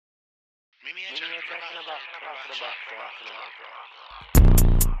Meet me at Jack in the Box.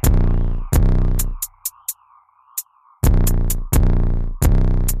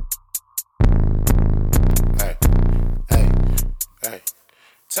 Hey,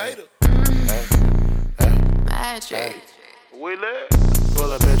 Tater. Magic. We live.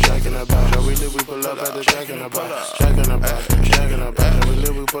 Pull up at Jack in the Box. How we live, we pull up at the Jack in the Box. Jack in the Box, Jack in the Box. How we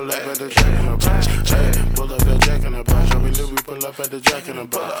live, we pull up at the Jack in the Box. Hey, pull up at Jack in the Box. How we live, we pull up at the Jack in the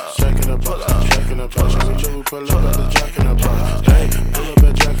Box. Jack in the Box, Jack in the Box. How we live, we pull up at the Jack in the Box. Hey, pull up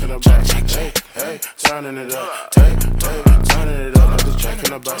at Jack in the Box. Hey, turning it up. Hey, turning it up at the Jack in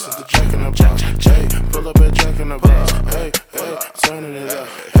the Box. At the Jack in the Box. Hey, pull up at Jack in the Box. Hey, turning it up.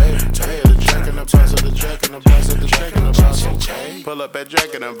 Hey, the Jack in the Box. At the Jack in the Box. At the Jack in the Box. Okay. Pull up at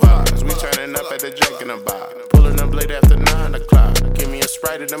Jack in the Box. We turning up at the Jack in the Box. Pulling up late after 9 o'clock. Give me a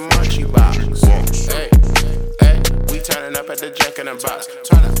Sprite in the munchie box. Hey, we turning up at the Jack in the Box.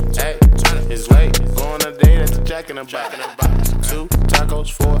 Hey, it's late. Going on a date at the Jack in the Box. 2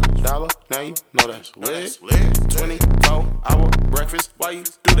 tacos for $1. Now you know that's lit. 24-hour breakfast. Why you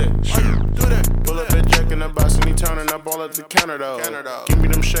do that? Do that. Pull up at Jack in the Box and he turning up all at the counter though. Give me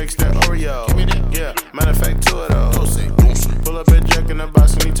them shakes, that Oreo. Yeah, matter of fact, 2 of those. Pull up at Jack in the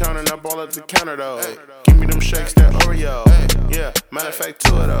Box and he turning up all at the counter though. Give me them shakes, that Oreo. Yeah, matter of fact,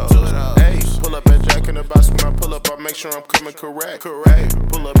 2 of those. Hey, pull up at Jack in the Box. When I pull up, I make sure I'm coming correct.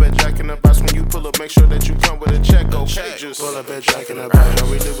 Pull up at Jack in the Box. When you pull up, make sure that you come with a check. Okay, just pull up at Jack in the Box. How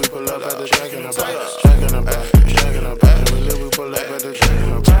we live, we pull up at the Jack in the Box. Jack in the Box, Jack in the Box. How we live, we pull up at the Jack in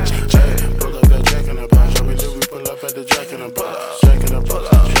the Box. Pull up at Jack in the Box. How we live, we pull up at the Jack in the Box.